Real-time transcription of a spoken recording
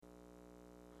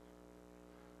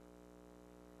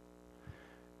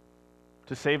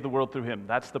to save the world through him.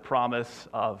 That's the promise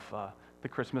of the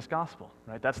Christmas gospel,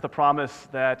 right? That's the promise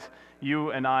that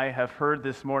you and I have heard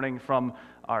this morning from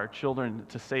our children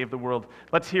to save the world.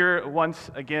 Let's hear once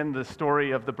again the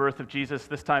story of the birth of Jesus,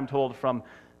 this time told from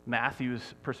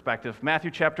Matthew's perspective.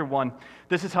 Matthew chapter 1.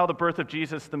 This is how the birth of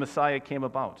Jesus, the Messiah, came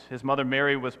about. His mother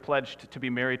Mary was pledged to be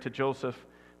married to Joseph,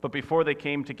 but before they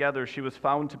came together, she was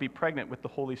found to be pregnant with the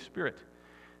Holy Spirit.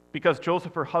 Because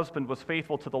Joseph, her husband, was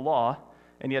faithful to the law,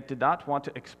 and yet did not want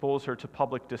to expose her to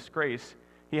public disgrace,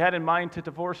 he had in mind to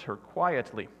divorce her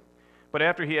quietly. But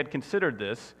after he had considered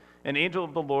this, an angel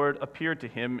of the Lord appeared to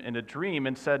him in a dream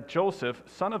and said, Joseph,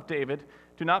 son of David,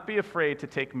 do not be afraid to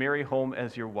take Mary home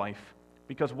as your wife,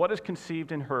 because what is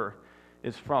conceived in her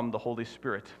is from the Holy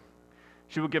Spirit.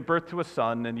 She will give birth to a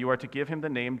son, and you are to give him the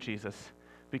name Jesus,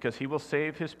 because he will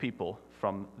save his people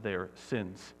from their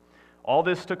sins. All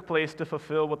this took place to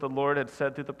fulfill what the Lord had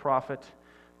said through the prophet.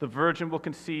 The virgin will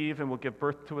conceive and will give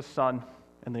birth to a son,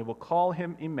 and they will call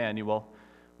him Emmanuel,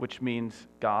 which means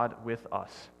God with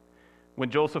us. When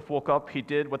Joseph woke up, he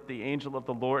did what the angel of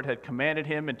the Lord had commanded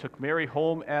him and took Mary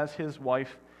home as his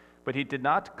wife, but he did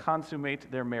not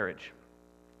consummate their marriage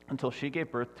until she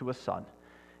gave birth to a son,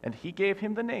 and he gave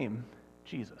him the name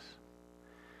Jesus.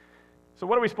 So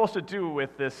what are we supposed to do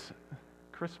with this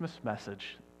Christmas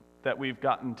message that we've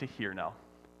gotten to hear now?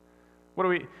 What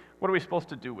are we supposed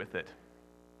to do with it?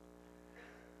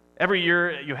 Every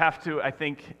year you have to, I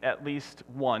think, at least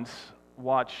once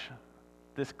watch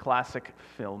this classic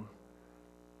film,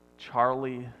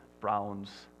 Charlie Brown's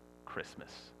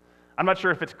Christmas. I'm not sure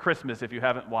if it's Christmas if you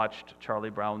haven't watched Charlie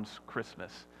Brown's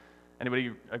Christmas.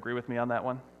 Anybody agree with me on that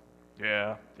one?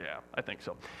 Yeah, I think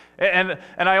so. And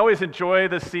I always enjoy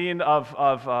the scene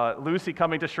of Lucy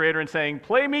coming to Schrader and saying,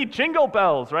 "Play me Jingle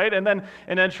Bells," right? And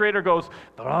then Schrader goes,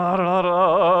 "Da, da,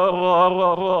 da,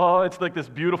 da, da." It's like this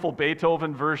beautiful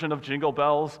Beethoven version of Jingle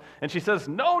Bells. And she says,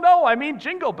 "No, I mean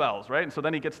Jingle Bells," right? And so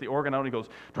then he gets the organ out and he goes,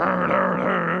 "Da, da,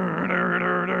 da, da,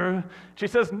 da, da." She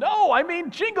says, "No, I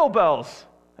mean Jingle Bells."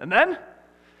 And then,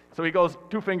 so he goes,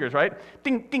 two fingers, right?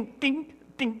 Ding, ding, ding.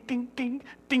 Ding, ding, ding,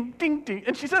 ding, ding, ding.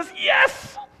 And she says,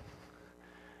 "Yes!"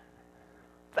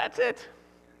 That's it.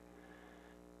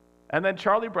 And then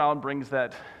Charlie Brown brings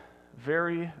that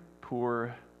very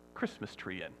poor Christmas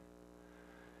tree in.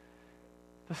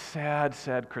 The sad,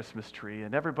 sad Christmas tree.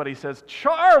 And everybody says,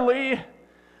 "Charlie,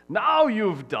 now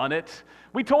you've done it.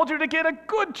 We told you to get a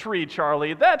good tree,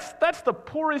 Charlie. That's the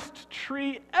poorest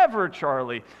tree ever,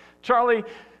 Charlie. Charlie,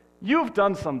 you've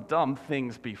done some dumb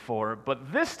things before,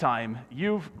 but this time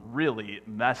you've really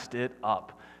messed it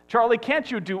up. Charlie, can't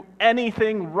you do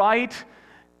anything right?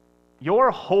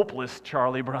 You're hopeless,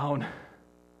 Charlie Brown."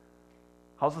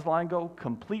 How's this line go?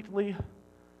 Completely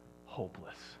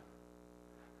hopeless.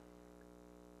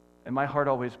 And my heart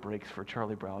always breaks for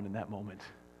Charlie Brown in that moment.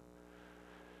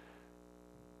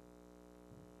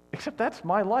 Except that's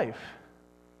my life.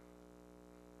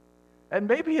 And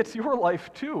maybe it's your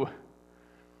life too.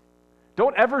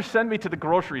 Don't ever send me to the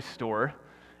grocery store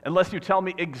unless you tell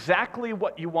me exactly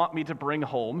what you want me to bring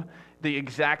home, the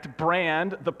exact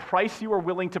brand, the price you are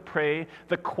willing to pay,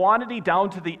 the quantity down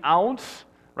to the ounce,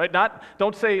 right?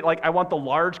 Don't say, like, "I want the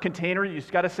large container." You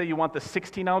just got to say you want the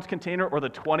 16-ounce container or the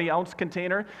 20-ounce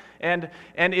container. And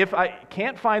if I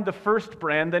can't find the first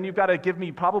brand, then you've got to give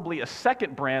me probably a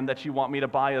second brand that you want me to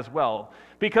buy as well.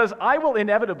 Because I will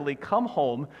inevitably come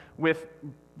home with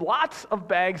lots of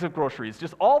bags of groceries,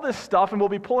 just all this stuff, and we'll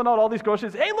be pulling out all these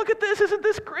groceries. "Hey, look at this, isn't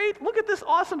this great? Look at this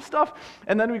awesome stuff."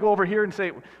 And then we go over here and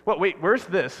say, "Well, wait, where's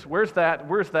this? Where's that?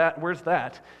 Where's that? Where's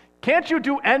that?" Can't you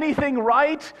do anything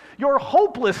right? You're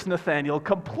hopeless, Nathaniel,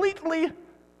 completely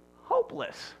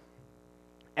hopeless.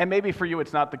 And maybe for you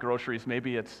it's not the groceries,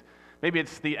 maybe it's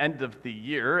the end of the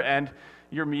year, and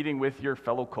you're meeting with your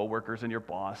fellow coworkers and your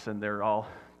boss, and they're all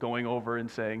going over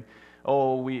and saying,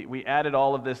 "Oh, we added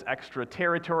all of this extra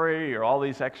territory or all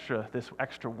this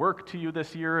extra work to you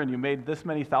this year, and you made this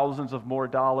many thousands of more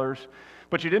dollars,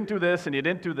 but you didn't do this, and you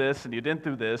didn't do this, and you didn't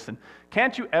do this, and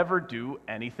can't you ever do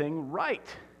anything right?"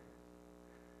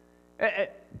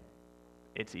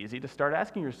 It's easy to start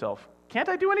asking yourself, can't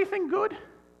I do anything good?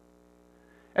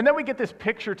 And then we get this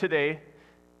picture today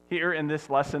here in this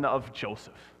lesson of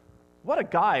Joseph. What a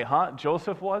guy, huh,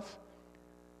 Joseph was?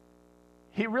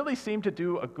 He really seemed to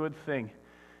do a good thing.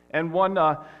 And one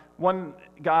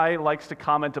guy likes to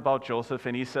comment about Joseph,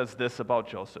 and he says this about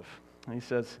Joseph. And he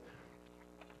says,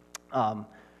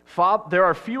 there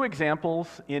are few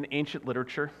examples in ancient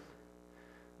literature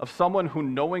of someone who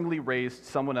knowingly raised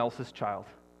someone else's child.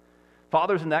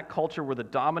 Fathers in that culture were the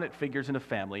dominant figures in a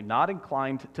family, not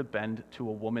inclined to bend to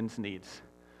a woman's needs.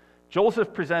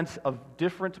 Joseph presents a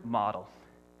different model.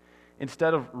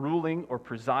 Instead of ruling or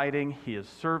presiding, he is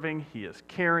serving, he is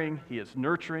caring, he is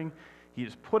nurturing, he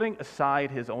is putting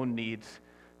aside his own needs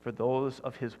for those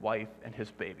of his wife and his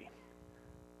baby.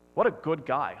 What a good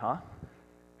guy, huh?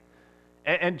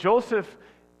 And Joseph,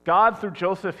 God through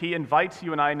Joseph, he invites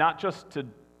you and I not just to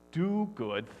do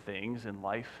good things in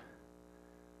life,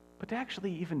 but to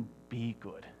actually even be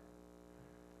good.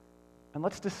 And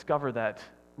let's discover that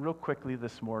real quickly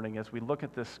this morning as we look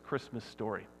at this Christmas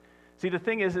story. See, the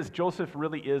thing is Joseph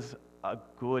really is a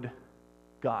good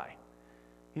guy.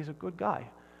 He's a good guy.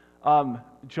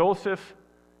 Joseph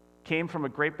came from a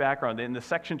great background. In the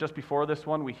section just before this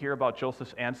one, we hear about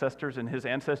Joseph's ancestors, and his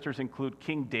ancestors include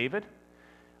King David,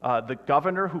 the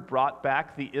governor who brought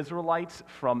back the Israelites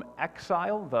from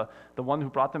exile, the one who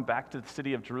brought them back to the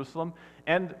city of Jerusalem,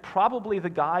 and probably the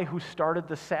guy who started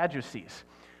the Sadducees.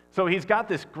 So he's got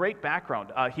this great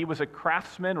background. He was a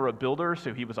craftsman or a builder,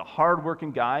 so he was a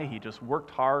hard-working guy. He just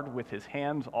worked hard with his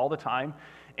hands all the time.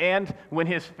 And when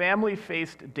his family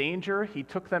faced danger, he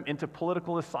took them into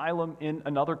political asylum in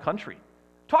another country.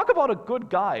 Talk about a good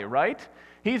guy, right?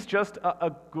 He's just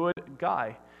a good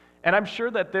guy. And I'm sure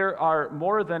that there are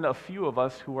more than a few of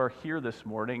us who are here this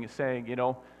morning saying, you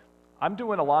know, I'm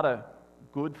doing a lot of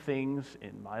good things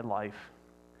in my life.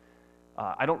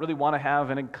 I don't really want to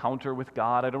have an encounter with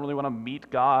God. I don't really want to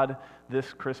meet God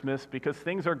this Christmas because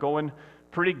things are going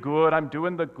pretty good. I'm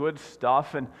doing the good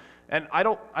stuff, and I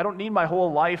don't need my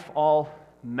whole life all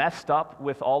messed up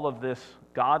with all of this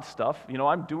God stuff. You know,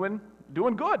 I'm doing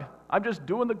good. I'm just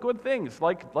doing the good things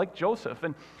like Joseph.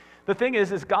 And the thing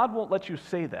is God won't let you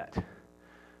say that.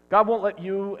 God won't let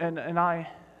you and I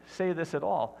say this at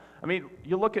all. I mean,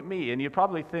 you look at me and you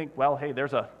probably think, well, hey,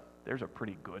 there's a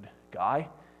pretty good guy.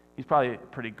 He's probably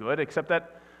pretty good, except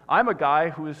that I'm a guy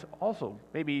who is also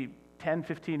maybe 10,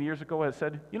 15 years ago has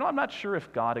said, you know, I'm not sure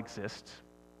if God exists.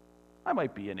 I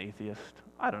might be an atheist.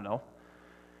 I don't know.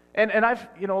 And I've,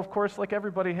 you know, of course, like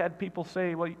everybody, had people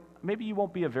say, well, maybe you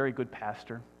won't be a very good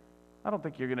pastor. I don't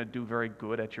think you're going to do very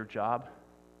good at your job.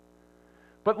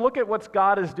 But look at what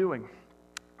God is doing.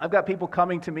 I've got people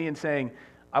coming to me and saying,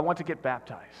 I want to get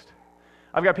baptized.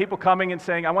 I've got people coming and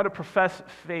saying, I want to profess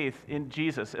faith in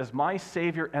Jesus as my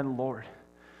Savior and Lord.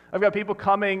 I've got people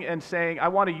coming and saying, I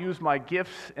want to use my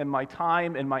gifts and my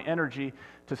time and my energy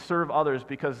to serve others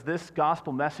because this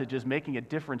gospel message is making a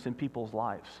difference in people's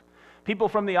lives. People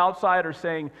from the outside are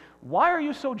saying, why are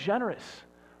you so generous?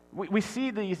 We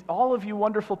see all of you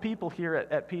wonderful people here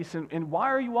at Peace, and why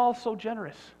are you all so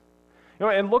generous? You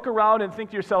know, and look around and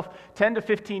think to yourself, 10 to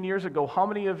 15 years ago, how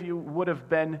many of you would have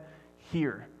been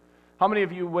here? How many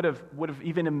of you would have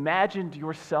even imagined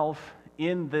yourself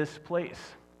in this place?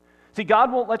 See,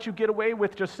 God won't let you get away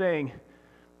with just saying,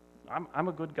 I'm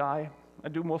a good guy. I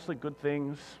do mostly good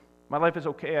things. My life is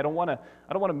okay. I don't want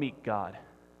to meet God.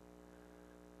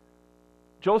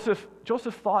 Joseph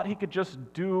thought he could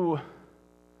just do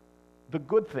the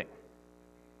good thing.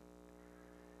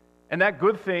 And that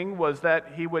good thing was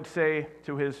that he would say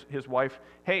to his wife,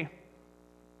 hey,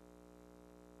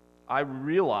 I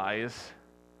realize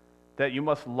that you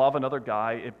must love another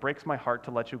guy. It breaks my heart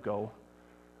to let you go.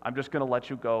 I'm just going to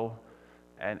let you go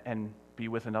and be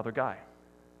with another guy.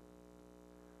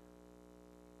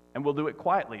 And we'll do it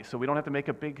quietly so we don't have to make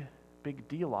a big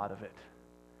deal out of it.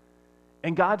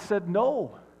 And God said,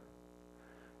 no.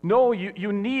 No,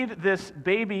 you need this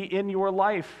baby in your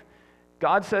life.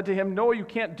 God said to him, no, you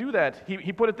can't do that.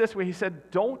 He put it this way. He said,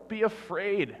 don't be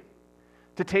afraid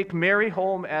to take Mary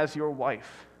home as your wife.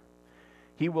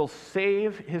 He will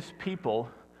save his people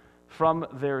from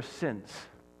their sins.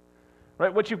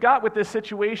 Right? What you've got with this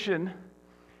situation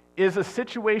is a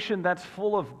situation that's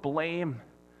full of blame,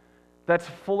 that's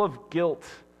full of guilt,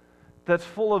 that's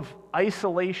full of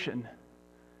isolation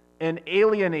and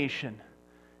alienation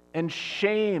and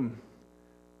shame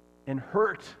and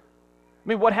hurt. I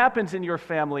mean, what happens in your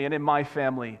family and in my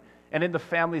family and in the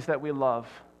families that we love?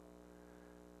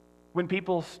 When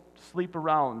people sleep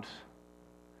around,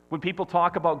 when people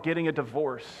talk about getting a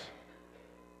divorce,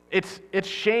 it's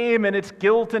shame and it's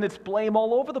guilt and it's blame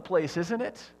all over the place, isn't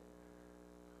it?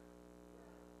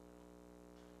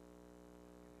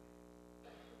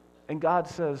 And God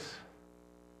says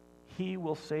he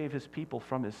will save his people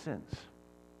from his sins.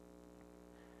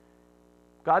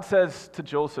 God says to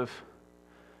Joseph,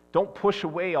 don't push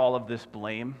away all of this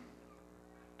blame.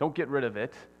 Don't get rid of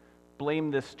it. Blame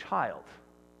this child.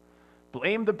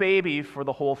 Blame the baby for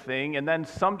the whole thing, and then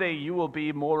someday you will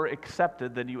be more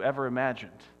accepted than you ever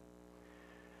imagined.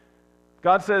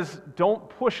 God says, don't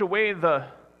push away the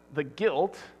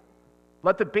guilt.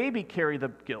 Let the baby carry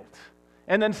the guilt.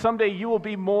 And then someday you will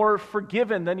be more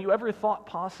forgiven than you ever thought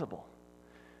possible.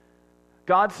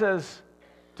 God says,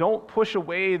 don't push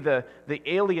away the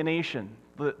alienation.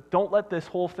 Don't let this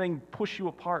whole thing push you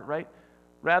apart, right?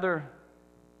 Rather,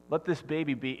 let this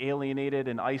baby be alienated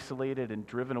and isolated and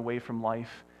driven away from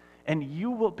life. And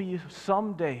you will be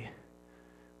someday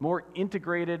more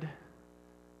integrated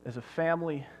as a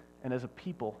family and as a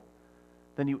people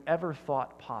than you ever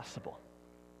thought possible.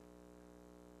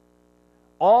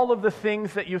 All of the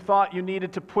things that you thought you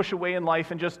needed to push away in life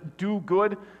and just do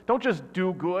good, don't just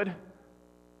do good.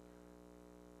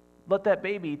 Let that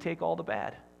baby take all the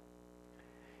bad.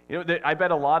 You know, I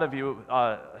bet a lot of you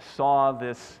saw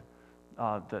this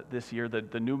this year,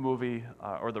 the new movie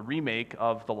or the remake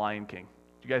of The Lion King.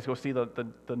 Did you guys go see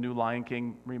the new Lion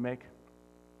King remake?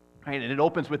 Right, and it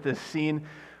opens with this scene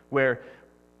where,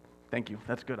 thank you,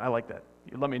 that's good, I like that.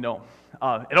 You let me know.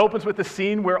 It opens with the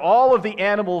scene where all of the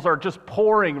animals are just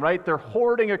pouring, right? They're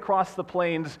hoarding across the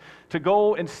plains to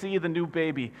go and see the new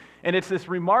baby. And it's this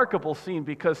remarkable scene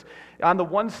because on the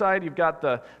one side you've got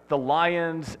the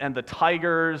lions and the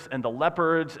tigers and the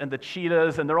leopards and the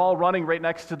cheetahs, and they're all running right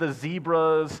next to the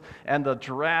zebras and the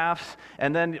giraffes.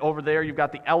 And then over there you've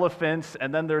got the elephants,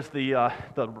 and then there's the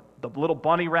little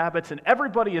bunny rabbits, and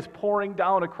everybody is pouring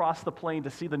down across the plain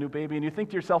to see the new baby. And you think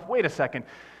to yourself, wait a second,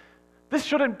 this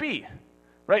shouldn't be,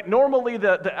 right? Normally,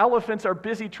 the elephants are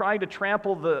busy trying to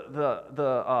trample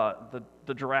the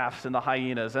giraffes and the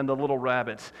hyenas and the little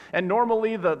rabbits. And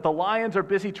normally, the lions are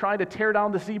busy trying to tear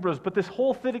down the zebras. But this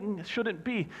whole thing shouldn't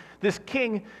be. This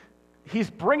king, he's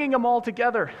bringing them all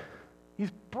together.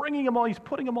 He's putting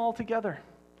them all together.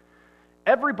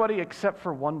 Everybody except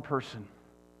for one person,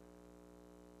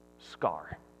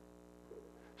 Scar.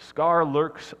 Scar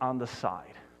lurks on the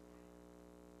side.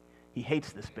 He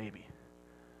hates this baby.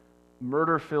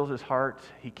 Murder fills his heart.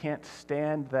 He can't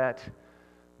stand that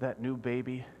new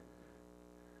baby.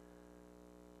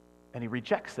 And he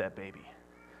rejects that baby.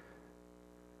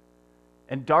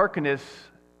 And darkness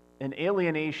and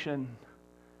alienation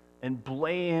and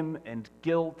blame and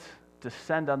guilt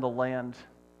descend on the land.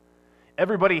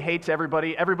 Everybody hates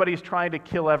everybody. Everybody's trying to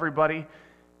kill everybody.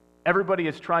 Everybody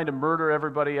is trying to murder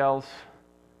everybody else.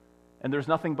 And there's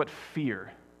nothing but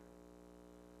fear.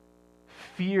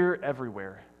 Fear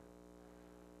everywhere.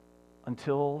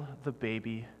 Until the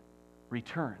baby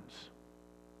returns.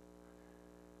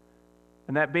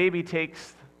 And that baby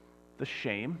takes the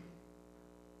shame.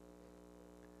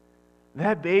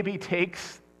 That baby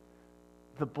takes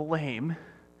the blame.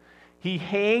 He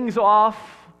hangs off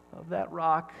of that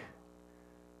rock.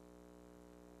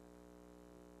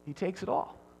 He takes it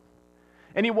all.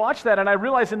 And you watch that, and I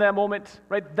realize in that moment,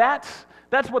 right, that's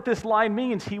what this line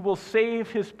means. He will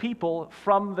save his people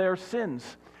from their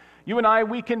sins. You and I,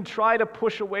 we can try to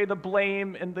push away the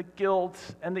blame and the guilt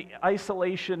and the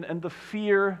isolation and the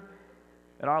fear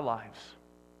in our lives.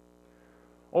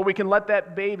 Or we can let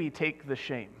that baby take the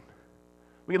shame.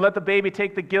 We can let the baby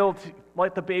take the guilt,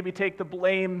 let the baby take the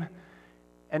blame,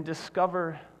 and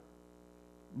discover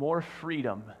more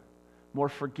freedom, more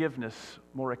forgiveness,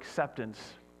 more acceptance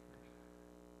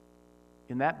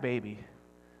in that baby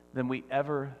than we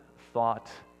ever thought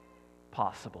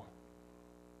possible.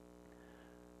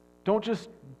 Don't just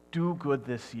do good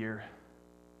this year.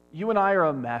 You and I are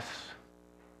a mess.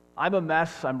 I'm a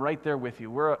mess. I'm right there with you.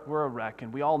 We're a wreck,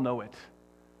 and we all know it.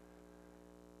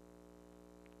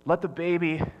 Let the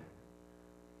baby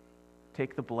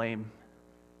take the blame.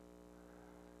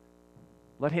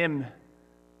 Let him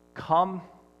come.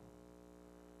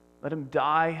 Let him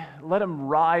die. Let him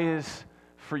rise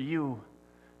for you.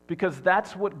 Because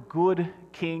that's what good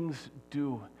kings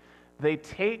do. They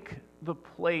take the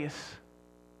place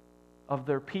of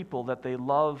their people that they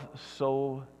love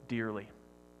so dearly.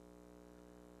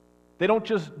 They don't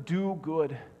just do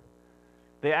good.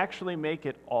 They actually make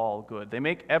it all good. They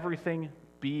make everything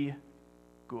be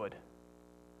good.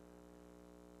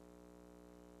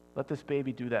 Let this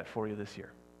baby do that for you this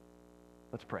year.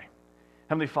 Let's pray.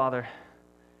 Heavenly Father,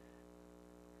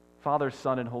 Father,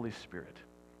 Son, and Holy Spirit,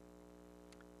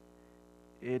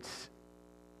 it's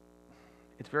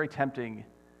very tempting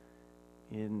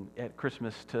at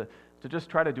Christmas to just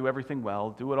try to do everything well,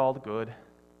 do it all good,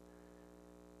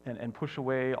 and push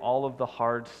away all of the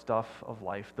hard stuff of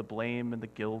life, the blame and the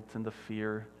guilt and the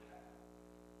fear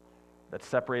that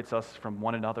separates us from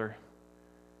one another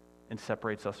and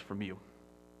separates us from you.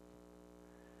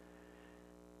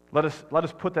 Let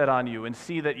us put that on you and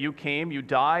see that you came, you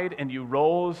died, and you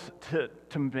rose to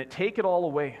take it all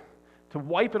away, to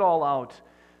wipe it all out,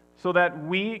 so that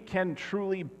we can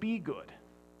truly be good.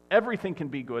 Everything can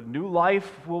be good. New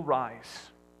life will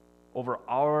rise over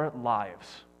our lives.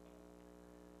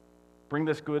 Bring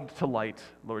this good to light,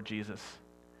 Lord Jesus,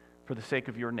 for the sake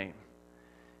of your name.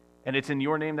 And it's in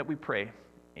your name that we pray.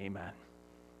 Amen.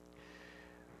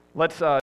 Let's